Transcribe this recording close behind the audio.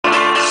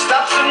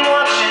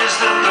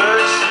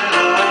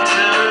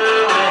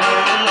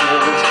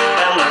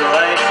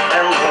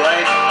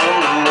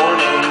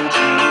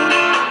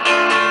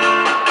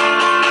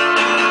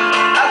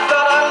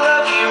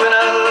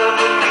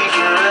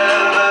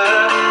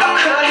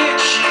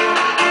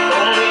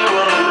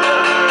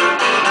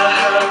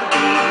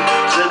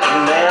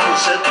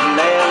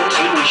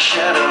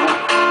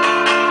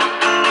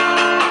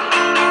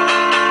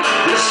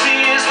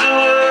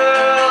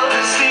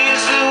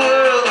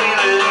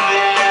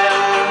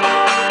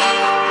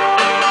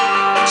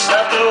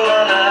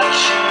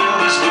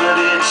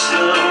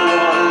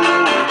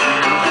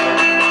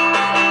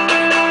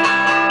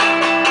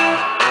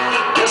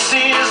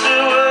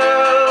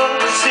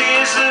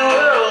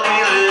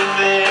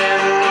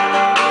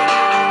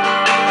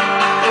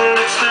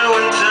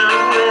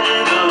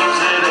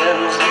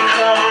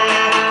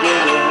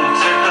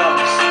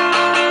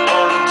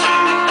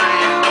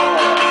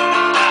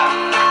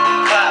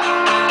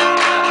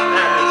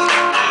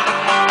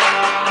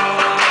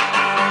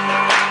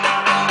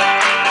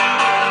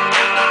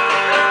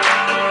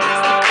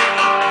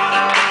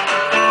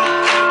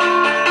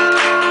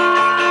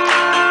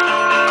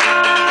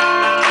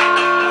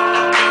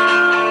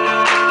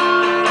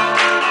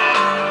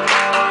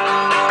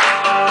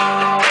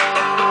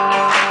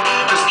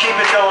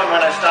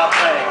stop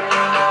playing.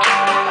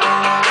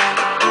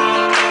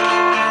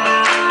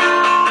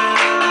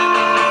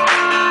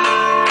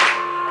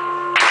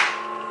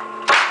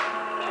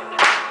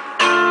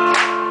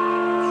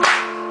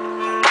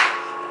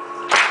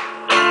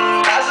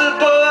 As a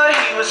boy,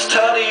 he was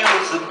taught he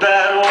was the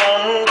bad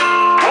one.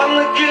 One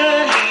the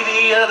good,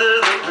 he the other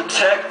the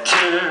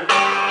protector.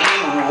 He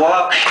would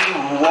walk, he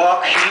would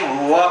walk, he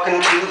would walk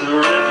into the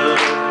river.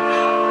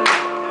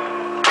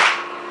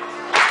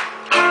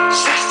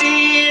 60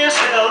 years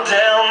held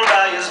down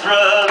by his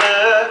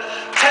brother,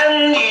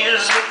 10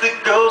 years with the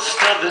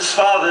ghost of his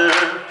father.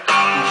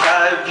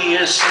 And 5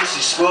 years since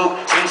he spoke,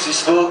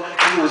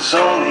 he was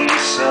only a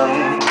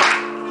son.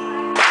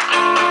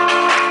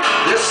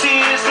 This